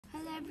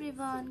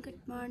everyone,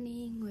 good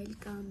morning,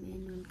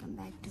 welcome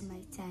back to my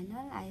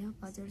channel. I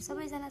hope हजुर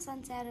सबैजना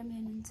सन्चै आरामै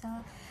हुनुहुन्छ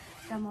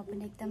र म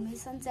पनि एकदमै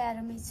सन्चै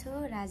आरामै छु।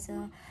 र आज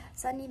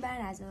शनिबार,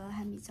 आज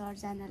हामी चर्च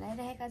जान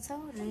लागिरहेका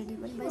छौं, रेडी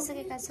पनि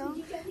भइसकेका छौं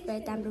र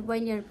यता हाम्रो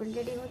बहिनीहरु पनि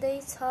रेडी हुँदै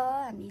छ,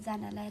 हामी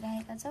जान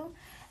लागिरहेका छौं।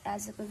 र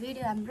आजको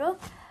भिडियो हाम्रो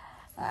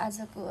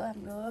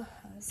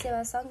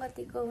सेवा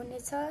संगतिको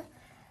हुनेछ।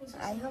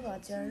 आई होप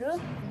हजुरहरु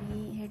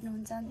हामी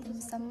हेर्नुहुन्छ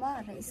अन्तिमसम्म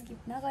र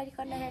स्किप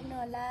नगरिकन हेर्नु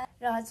होला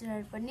र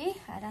हजुरहरु पनि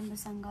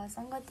राम्रोसँग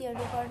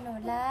संगतिहरु गर्नु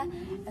होला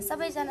र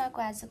सबैजनाको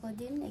आजको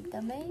दिन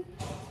एकदमै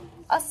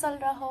असल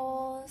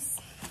रहोस्।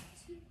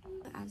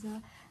 आज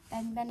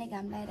बिहानै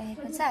घाम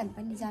लागिरहेको छ, हामी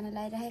पनि जान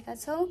लागिरहेका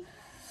छौं।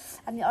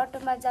 हामी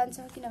अटोमा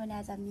जान्छौं किनभने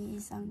आज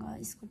हामीसँग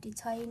स्कुटी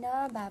छैन,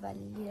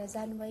 बाबाले लिएर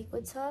जानु भएको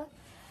छ।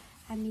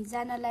 हामी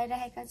जान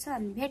लागिरहेका छौं,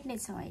 हामी भेट्ने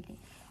छौं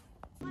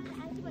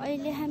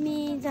अहिले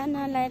हामी जान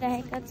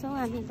लागिरहेका छौं।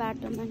 हामी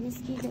बाटोमा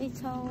निस्किदै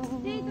छौं,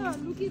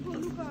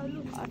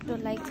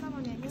 अटोलाई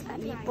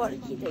हामी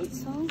पर्खिदै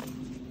छौं।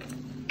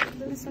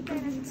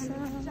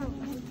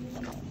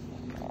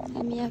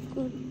 हामी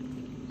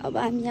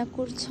यहाँ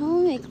कुर्छौं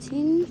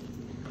एकछिन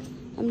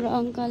हाम्रो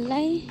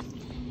अंकललाई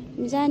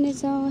जाने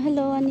छौं।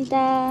 हेलो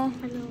अनिता।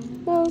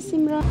 हेलो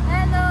सिमरन।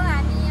 हेलो,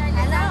 हामी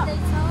अहिले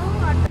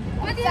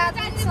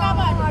जाँदै छौं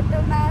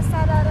अटोमा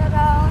सरर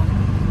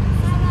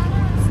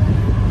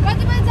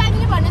कति बजे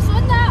जाने भन्ने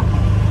सोध न।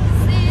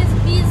 C is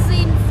busy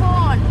in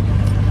phone.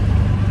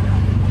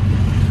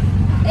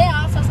 ए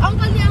हस्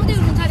अंकल नि आउँदै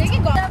हुनुहुन्छ रे के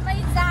एकदमै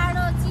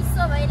जाडो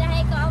चिसो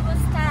भइरहेको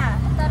अवस्था,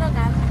 तर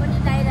घाम पनि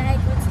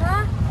लागिरहेको छ।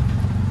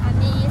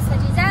 हामी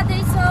यसरी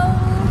जाँदै छौं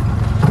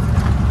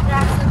र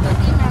आजको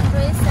दिन हाम्रो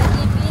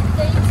यसरी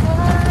बित्दै छ।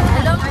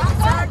 हेलो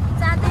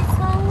जाँदै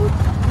छौं,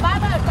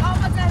 बाबाहरुको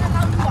आवाज जान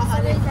लाउनु भयो।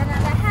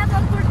 सबैजनालाई ह्याभ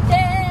अ गुड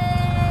डे।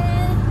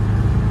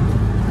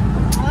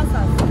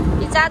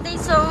 जाँदै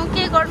छौं,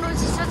 के गर्नु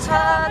चिसो छ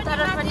तर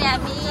पनि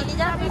हामी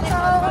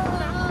जाँदैछौँ।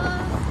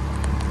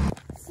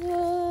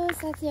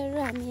 साथीहरु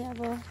हामी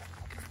अब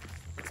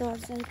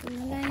चर्च आइपुग्न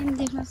लाइन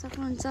देख्न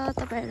सक्नुहुन्छ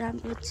तपाईहरु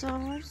हाम्रो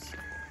चर्च,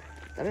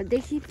 तर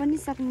देखि पनि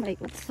सक्नु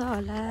भएको छ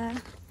होला।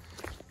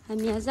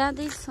 हामी यहाँ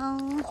जाँदै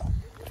छौं,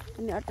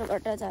 हामी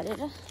अटोबाट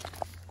झरेर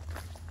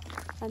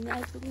हामी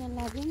आइपुग्न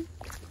लाग्यौं।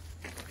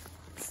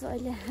 सो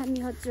अहिले हामी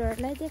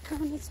हजुरहरुलाई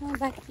देखाउने छौं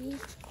बाँकी।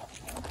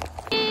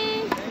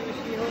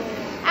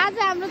 आज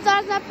हाम्रो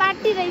चर्चमा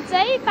पार्टी रहेछ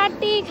है,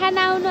 पार्टी खान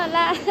आउनु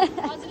होला।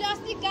 हजुरले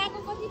अस्ति गएको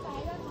कति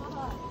भाइरल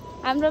भयो।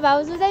 हाम्रो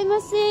भाउजू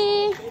दाइमसी,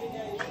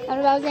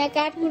 हाम्रो भाउजू यहाँ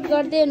काटकुट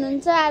गर्दै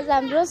हुनुहुन्छ। आज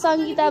हाम्रो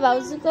संगीता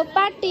भाउजूको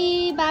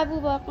पार्टी बाबु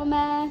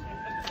भएकोमा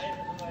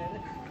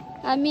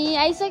हामी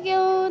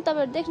आइसक्यौं।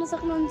 तपाईहरु देख्न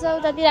सक्नुहुन्छ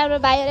उतातिर हाम्रो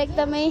भाइहरु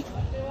एकदमै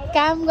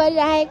काम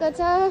गरिरहेको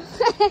छ।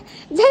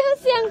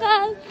 जयमसी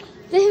अंकल,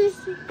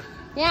 जयमसी।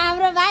 यहाँ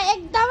हाम्रो भाइ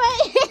एकदमै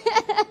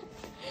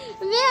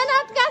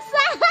मेहनतका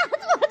साथ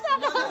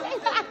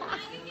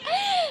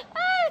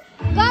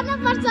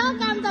गर्नुपर्छ,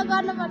 काम त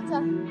गर्नुपर्छ।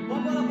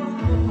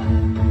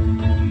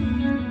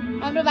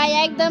 हाम्रो भाइ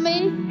एकदमै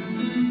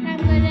काम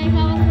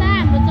गरिरहेको अवस्था।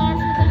 हाम्रो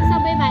चर्चको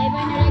सबै भाइ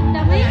बहिनीहरु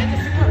एकदमै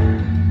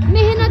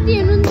मेहनती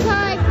हुनुहुन्छ,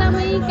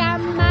 एकदमै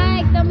काममा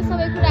एकदमै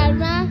सबै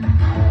कुराहरुमा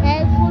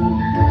हेल्पफुल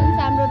हुनुहुन्छ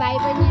हाम्रो भाइ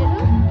बहिनीहरु।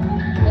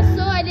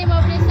 सो अहिले म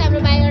पनि हाम्रो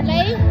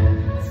भाइहरुलाई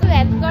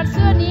हेल्प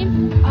गर्छु अनि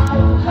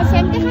पछि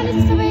हामी देखाउने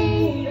सबै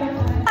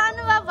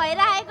अनुभव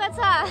भइरहेको छ।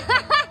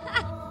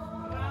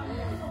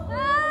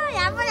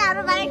 यहाँ पनि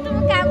हाम्रो भाइ एकदम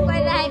काम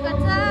गरिरहेको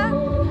छ।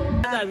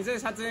 हामी चाहिँ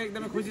साँच्चै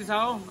एकदमै खुसी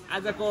छौँ।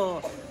 आजको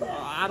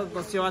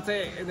आराधना सेवा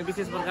चाहिँ एकदम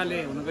विशेष प्रकारले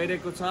हुन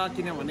गइरहेको छ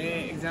किनभने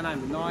एकजना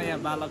हामी नयाँ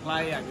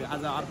बालकलाई हामी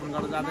आज अर्पण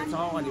गर्न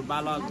जाँदैछौँ अनि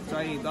बालक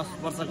चाहिँ 10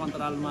 वर्षको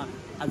अन्तरालमा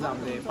आज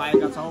हामीले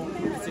पाएका छौँ।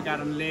 त्यसै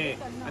कारणले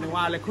अनि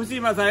उहाँले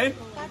खुसीमा चाहिँ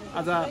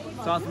आज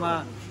चर्चमा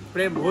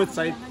प्रेम भोज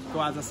सहितको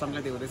आज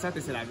संगति हुँदैछ,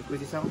 त्यसैले हामी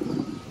खुसी छौँ।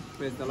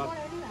 प्रेज the lord,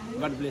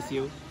 God bless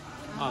you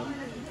all.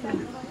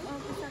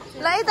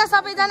 ल है त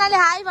सबैजनाले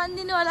हाई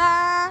भनिदिनु होला।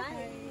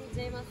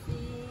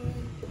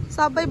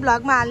 सबै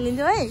भ्लगमा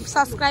हालिदिन्छु है,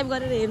 सब्स्क्राइब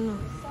गरेर हेर्नु।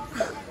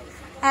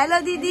 हेलो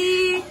दिदी,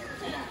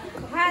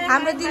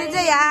 हाम्रो दिदी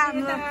चाहिँ यहाँ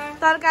हाम्रो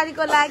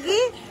तरकारीको लागि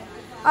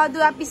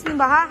अदुवा पिस्नु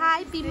भयो।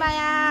 हाई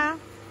पिमाया,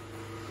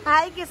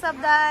 हाई केशव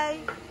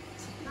दाई,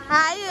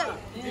 हाई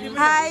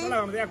हाई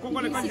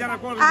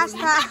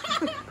आस्था।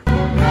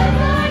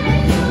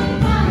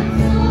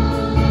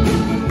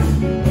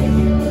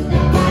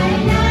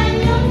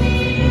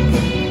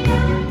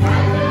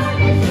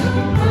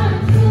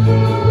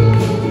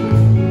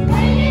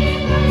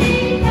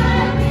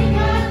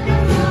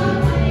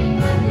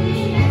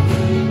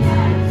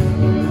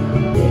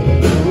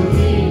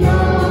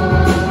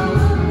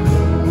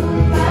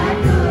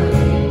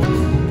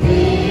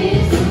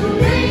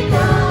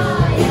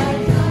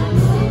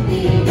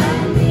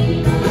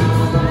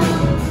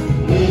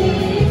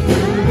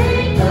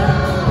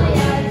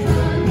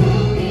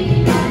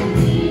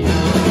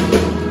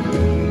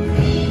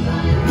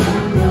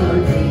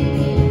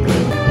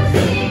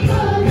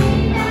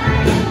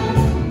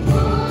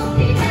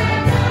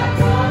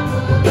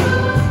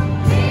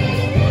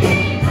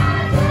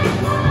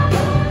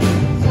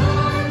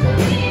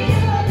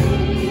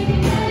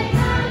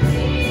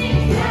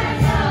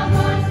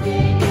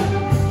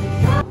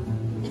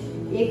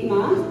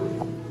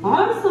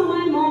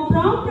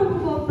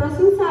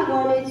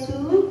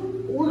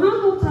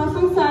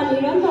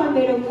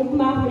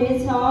 मुखमा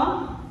हुनेछ।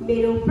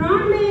 मेरो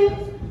प्राणले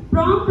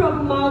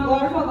प्रभुमा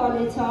गर्व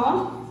गर्नेछ।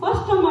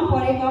 कष्टमा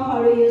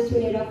परेकाहरू यो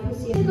सुनेर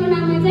खुसी।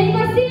 नाममा जय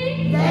मसीह।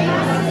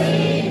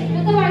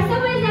 तपाईँहरू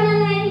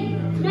सबैजनालाई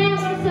नयाँ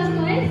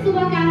वर्षको है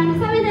शुभकामना।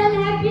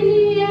 सबैजनालाई ह्याप्पी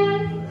न्यू इयर।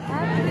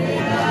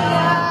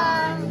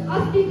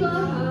 अस्तिको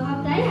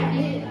हप्ता है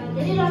हामीले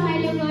धेरै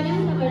रमाइलो गऱ्यौँ।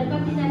 तपाईँहरू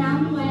कतिजना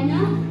आउनु भएन,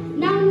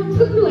 नआउनु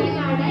छुट्नु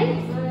भएकाहरूलाई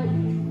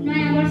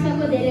नयाँ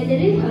वर्षको धेरै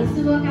धेरै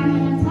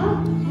शुभकामना छ।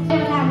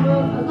 हाम्रो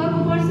गएको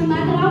वर्षमा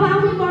तर अब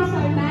आउने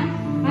वर्षहरूमा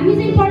हामी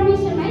चाहिँ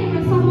परमेश्वरमा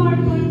एउटा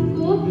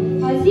समर्पणको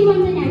जीवन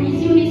चाहिँ हामी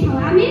जिउनेछौँ।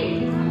 हामी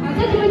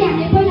जति पनि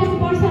हामीले पहिलाको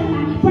वर्षहरूमा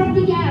हामी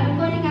प्रतिज्ञाहरू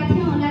गरेका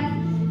थियौँ होला,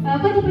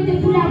 कतिपय त्यो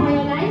पुरा भयो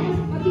होला है,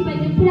 कतिपय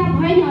त्यो पुरा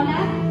भएन होला।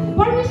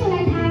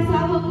 परमेश्वरलाई थाहा छ।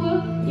 अबको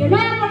यो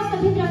नयाँ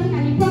वर्षभित्र चाहिँ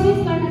हामी प्रवेश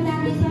गर्न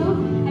जाँदैछौँ।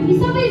 हामी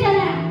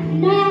सबैजना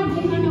नयाँ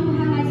भइकन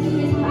उहाँमा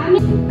जिउनेछौँ। हामी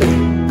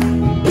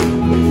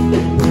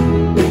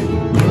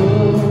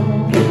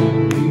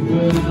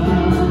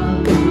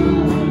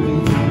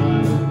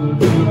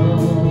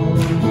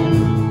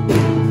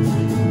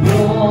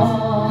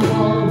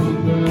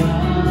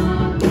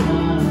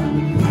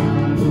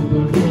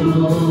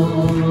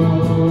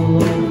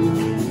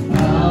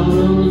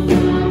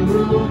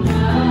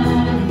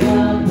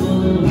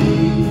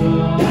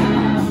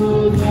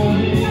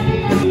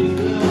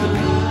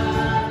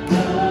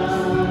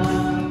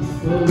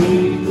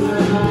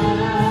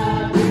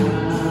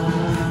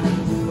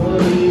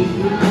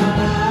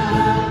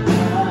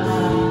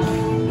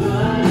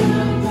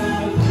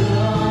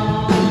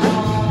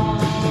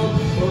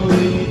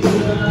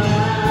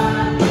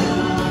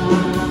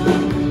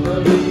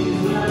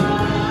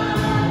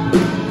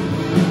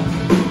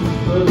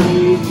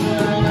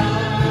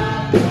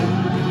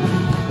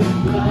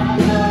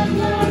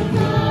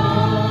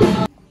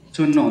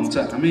चुन्नुहुन्छ।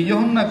 हामी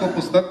यूहन्नाको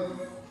पुस्तक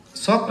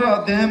 17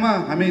 अध्यायमा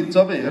हामी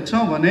जब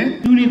हेर्छौँ भने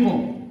चुनेको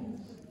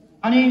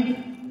अनि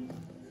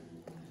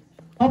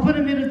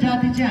तपाईँ मेरो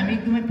जाति चाहिँ हामी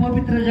एकदमै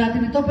पवित्र जाति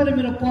नि। तपाईँ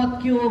मेरो पद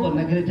के हो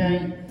भन्दाखेरि चाहिँ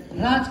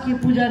राजकीय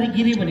पुजारी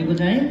गिरी भनेको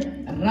चाहिँ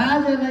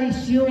राजालाई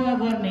सेवा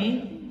गर्ने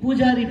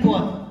पुजारी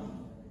पद।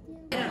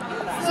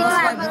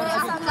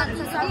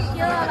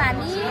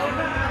 हामी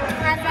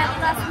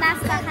आज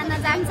नास्ता खान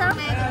जान्छौँ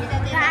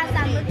र आज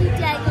हाम्रो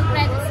टिटिआईको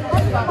ग्रेजुएसन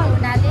भएको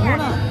हुनाले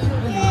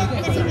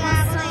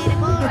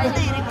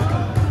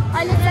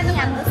अहिले चाहिँ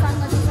हाम्रो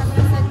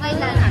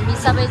हामी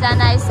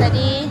सबैजना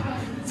यसरी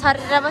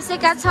छरेर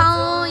बसेका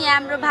छौँ। यहाँ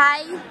हाम्रो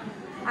भाइ,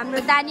 हाम्रो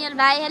दानियल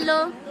भाइ, हेलो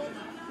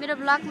मेरो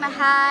ब्लगमा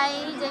हाई,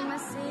 जय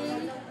मसीह।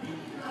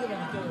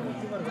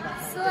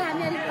 सो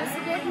हामी अलिक पछि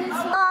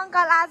भेट्नेछौँ।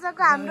 अङ्कल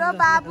आजको हाम्रो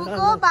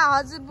बाबुको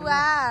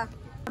हजुरबुवा,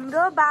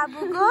 हाम्रो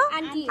बाबुको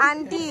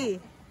आन्टी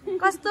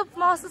कस्तो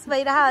महसुस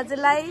भइरह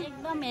हजुरलाई?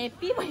 एकदम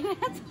ह्याप्पी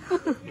भइरहेको छ।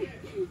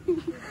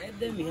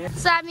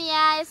 सो हामी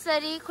यहाँ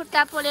यसरी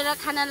खुट्टा पोलेर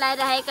खान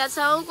लागिरहेका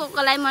छौँ।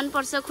 कोलाई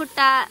मनपर्छ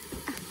खुट्टा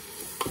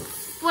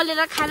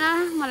पोलेर खान,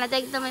 मलाई त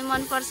एकदमै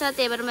मनपर्छ।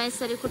 त्यही भएर म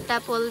यसरी खुट्टा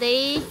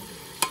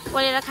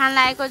पोलेर खान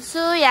लागेको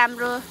छु। यहाँ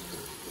हाम्रो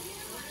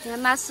यहाँ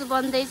मासु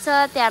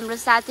बन्दैछ। त्यहाँ हाम्रो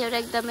साथीहरू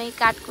एकदमै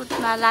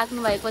काटकुटमा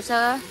लाग्नु भएको छ।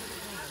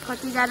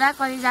 कतिजना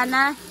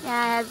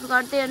यहाँ हेल्प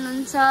गर्दै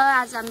हुनुहुन्छ।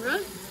 आज हाम्रो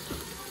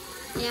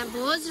यहाँ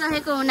भोज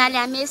रहेको हुनाले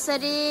हामी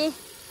यसरी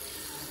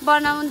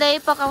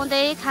बनाउँदै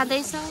पकाउँदै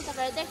खाँदैछौँ।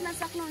 तपाईँहरू देख्न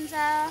सक्नुहुन्छ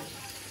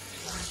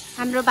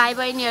हाम्रो भाइ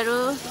बहिनीहरू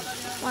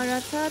पर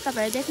छ,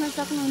 तपाईँहरू देख्न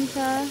सक्नुहुन्छ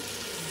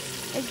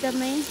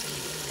एकदमै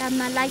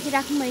काममा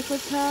लागिराख्नु भएको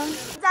छ।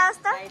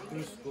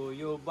 उसको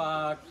यो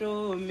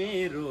बाटो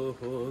मेरो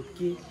हो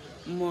कि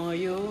म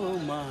यो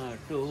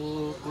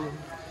माटोको,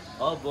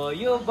 अब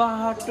यो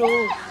बाटो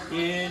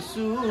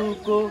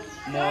येशूको,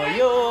 म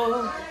यो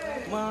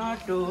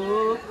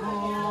माटोको।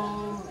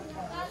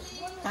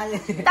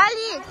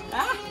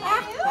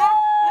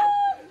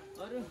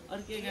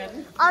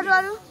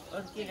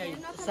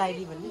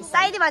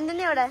 साइडी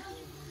भनिदिनु एउटा।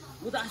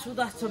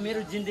 उदास छ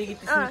मेरो जिन्दगी,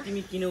 त्यसमा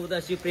तिमी किन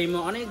उदास? यो प्रेममा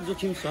अनेक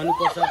जोखिम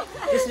सहनुपर्छ,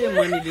 त्यसले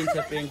मानिलिन्छ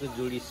प्रेमको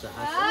जोडी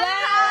साहस।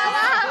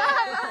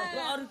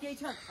 अरू केही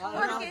छ?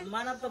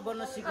 मानव त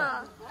बन्न सिक,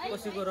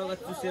 कसैको रगत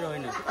चुसेर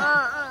होइन।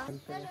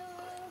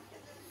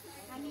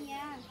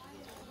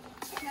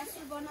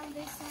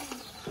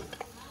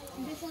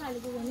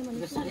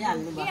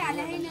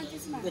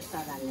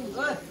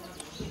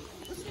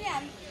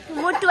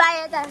 मुटु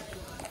आयो त।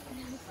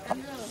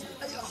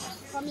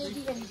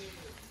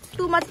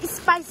 टु मच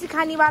स्पाइसी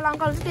खानेवाला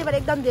अङ्कल चाहिँ, त्यही भएर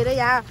एकदम धेरै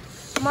यहाँ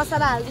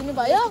मसला हालिदिनु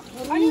भयो।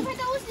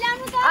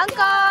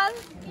 अङ्कल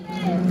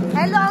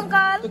हेलो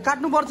अङ्कल,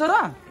 काट्नु पर्छ र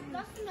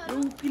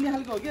किने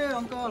खालको हो के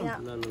अङ्कल?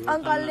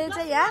 अङ्कलले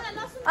चाहिँ यहाँ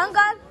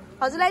अङ्कल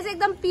हजुरलाई चाहिँ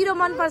एकदम पिरो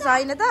मनपर्छ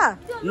होइन त?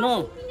 नो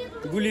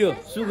गुलियो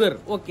सुगर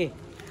ओके।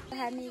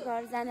 हामी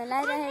घर जान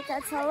लागिरहेका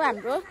छौँ।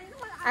 हाम्रो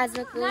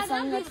आजको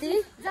सङ्गति,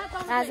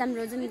 आज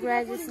हाम्रो जुन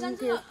ग्रेजुएसन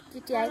थियो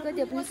टिटिआईको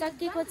त्यो पनि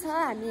सकिएको छ।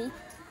 हामी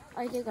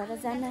अहिले घर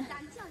जान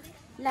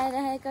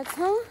लागिरहेका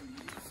छौँ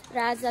र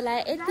आजलाई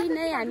यति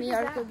नै। हामी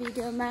अर्को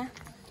भिडियोमा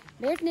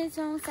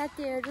भेट्नेछौँ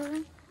साथीहरू।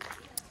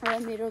 र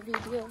मेरो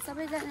भिडियो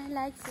सबैजनाले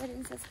लाइक, सेयर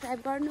एन्ड सब्सक्राइब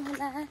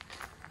गर्नुहोला।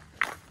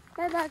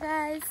 Bye bye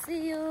guys.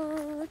 See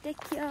you. Take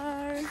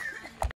care.